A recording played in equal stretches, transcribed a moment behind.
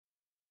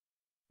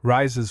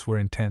Rises were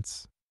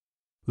intense.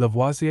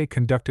 Lavoisier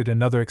conducted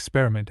another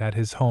experiment at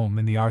his home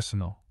in the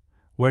Arsenal,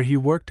 where he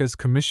worked as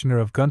commissioner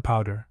of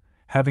gunpowder,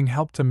 having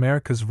helped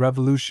America's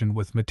revolution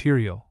with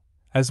material,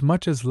 as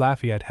much as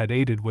Lafayette had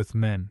aided with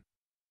men.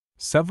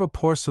 Several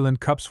porcelain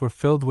cups were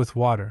filled with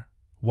water,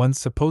 one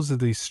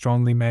supposedly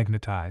strongly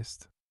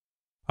magnetized.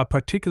 A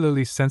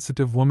particularly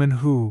sensitive woman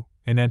who,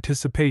 in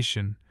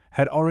anticipation,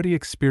 had already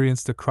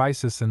experienced a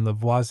crisis in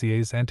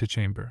Lavoisier's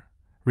antechamber,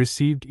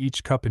 received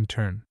each cup in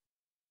turn.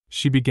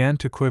 She began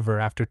to quiver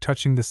after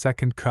touching the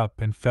second cup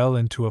and fell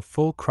into a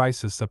full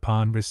crisis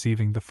upon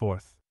receiving the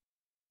fourth.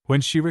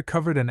 When she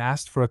recovered and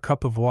asked for a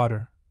cup of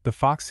water, the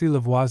foxy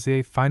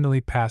Lavoisier finally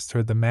passed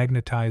her the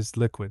magnetized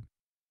liquid.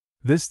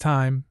 This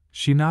time,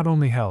 she not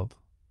only held,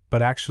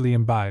 but actually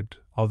imbibed,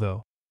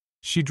 although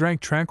she drank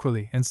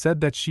tranquilly and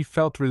said that she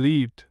felt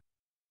relieved.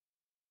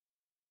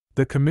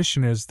 The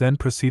commissioners then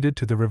proceeded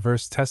to the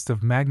reverse test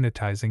of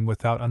magnetizing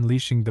without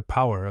unleashing the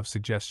power of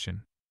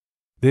suggestion.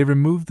 They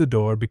removed the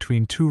door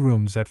between two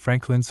rooms at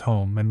Franklin's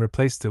home and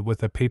replaced it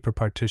with a paper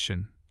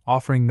partition,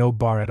 offering no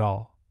bar at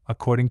all,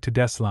 according to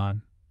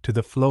Deslan, to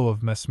the flow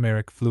of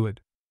mesmeric fluid.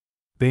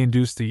 They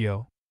induced a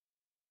young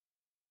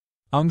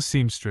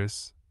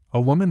seamstress, a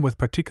woman with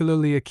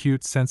particularly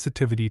acute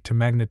sensitivity to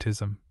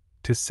magnetism,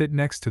 to sit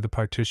next to the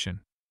partition.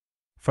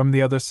 From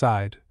the other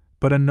side,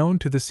 but unknown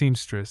to the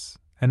seamstress,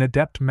 an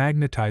adept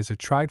magnetizer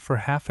tried for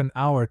half an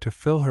hour to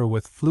fill her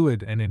with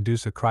fluid and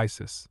induce a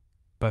crisis.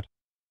 But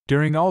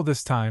during all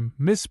this time,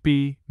 Miss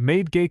B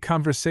made gay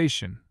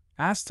conversation,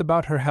 asked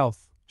about her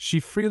health. She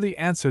freely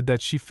answered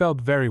that she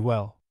felt very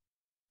well.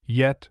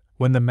 Yet,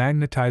 when the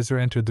magnetizer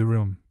entered the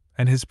room,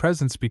 and his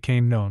presence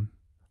became known,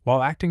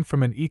 while acting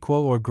from an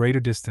equal or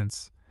greater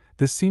distance,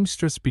 the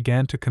seamstress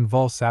began to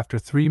convulse after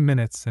 3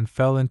 minutes and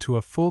fell into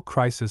a full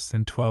crisis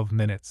in 12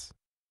 minutes.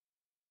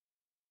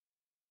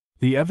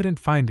 The evident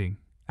finding,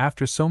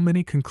 after so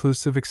many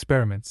conclusive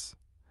experiments,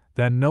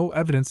 that no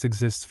evidence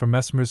exists for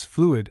Mesmer's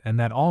fluid and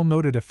that all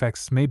noted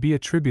effects may be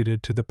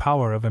attributed to the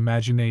power of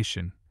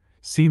imagination,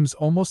 seems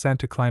almost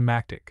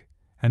anticlimactic,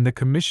 and the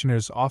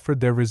commissioners offered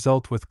their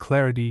result with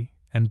clarity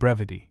and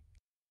brevity.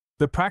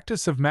 The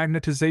practice of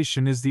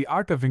magnetization is the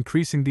art of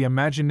increasing the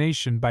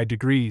imagination by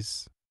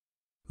degrees.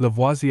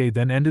 Lavoisier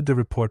then ended the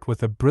report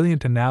with a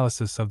brilliant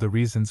analysis of the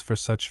reasons for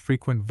such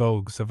frequent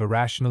vogues of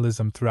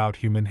irrationalism throughout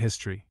human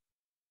history.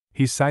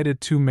 He cited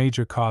 2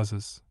 major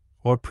causes,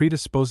 or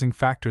predisposing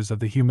factors of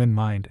the human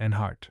mind and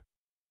heart.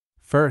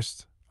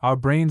 First, our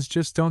brains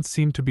just don't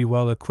seem to be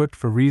well equipped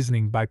for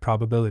reasoning by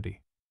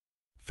probability.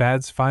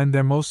 Fads find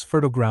their most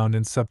fertile ground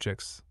in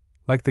subjects,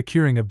 like the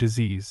curing of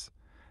disease,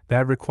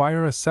 that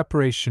require a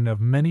separation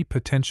of many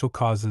potential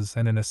causes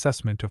and an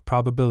assessment of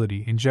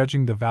probability in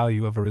judging the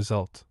value of a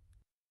result.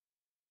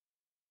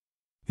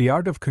 The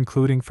art of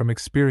concluding from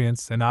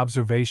experience and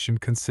observation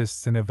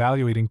consists in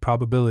evaluating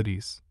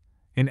probabilities,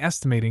 in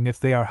estimating if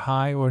they are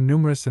high or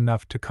numerous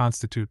enough to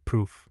constitute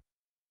proof.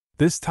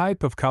 This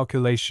type of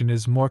calculation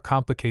is more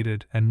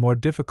complicated and more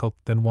difficult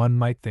than one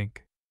might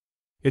think.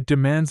 It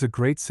demands a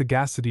great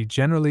sagacity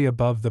generally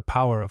above the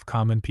power of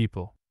common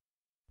people.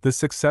 The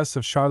success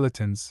of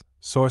charlatans,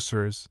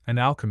 sorcerers, and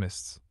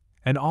alchemists,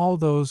 and all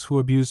those who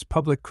abuse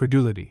public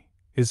credulity,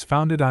 is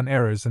founded on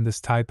errors in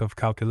this type of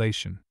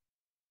calculation.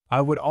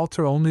 I would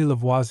alter only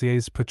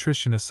Lavoisier's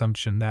patrician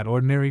assumption that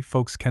ordinary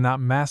folks cannot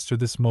master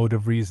this mode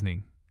of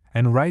reasoning,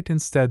 and write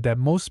instead that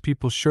most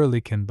people surely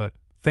can, but,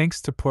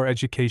 thanks to poor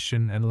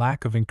education and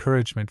lack of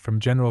encouragement from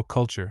general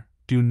culture,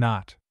 do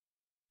not.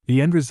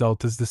 The end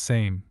result is the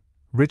same: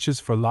 riches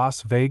for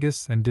Las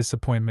Vegas and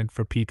disappointment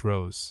for Pete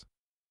Rose.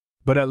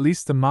 But at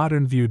least the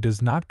modern view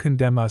does not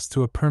condemn us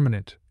to a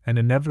permanent and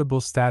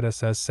inevitable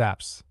status as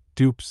saps,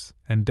 dupes,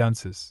 and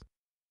dunces.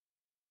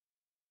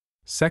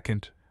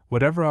 Second,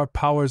 whatever our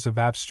powers of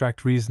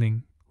abstract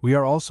reasoning, we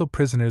are also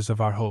prisoners of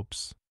our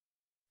hopes.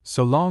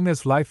 So long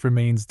as life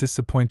remains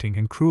disappointing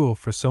and cruel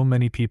for so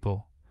many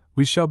people,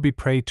 we shall be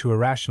prey to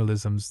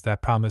irrationalisms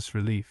that promise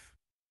relief.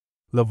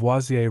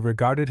 Lavoisier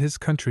regarded his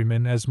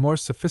countrymen as more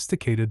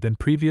sophisticated than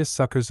previous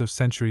suckers of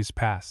centuries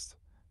past,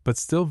 but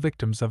still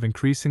victims of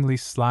increasingly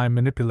sly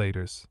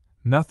manipulators.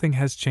 Nothing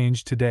has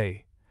changed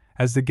today,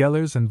 as the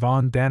Gellers and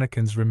von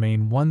Danekins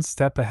remain one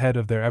step ahead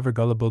of their ever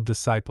gullible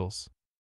disciples.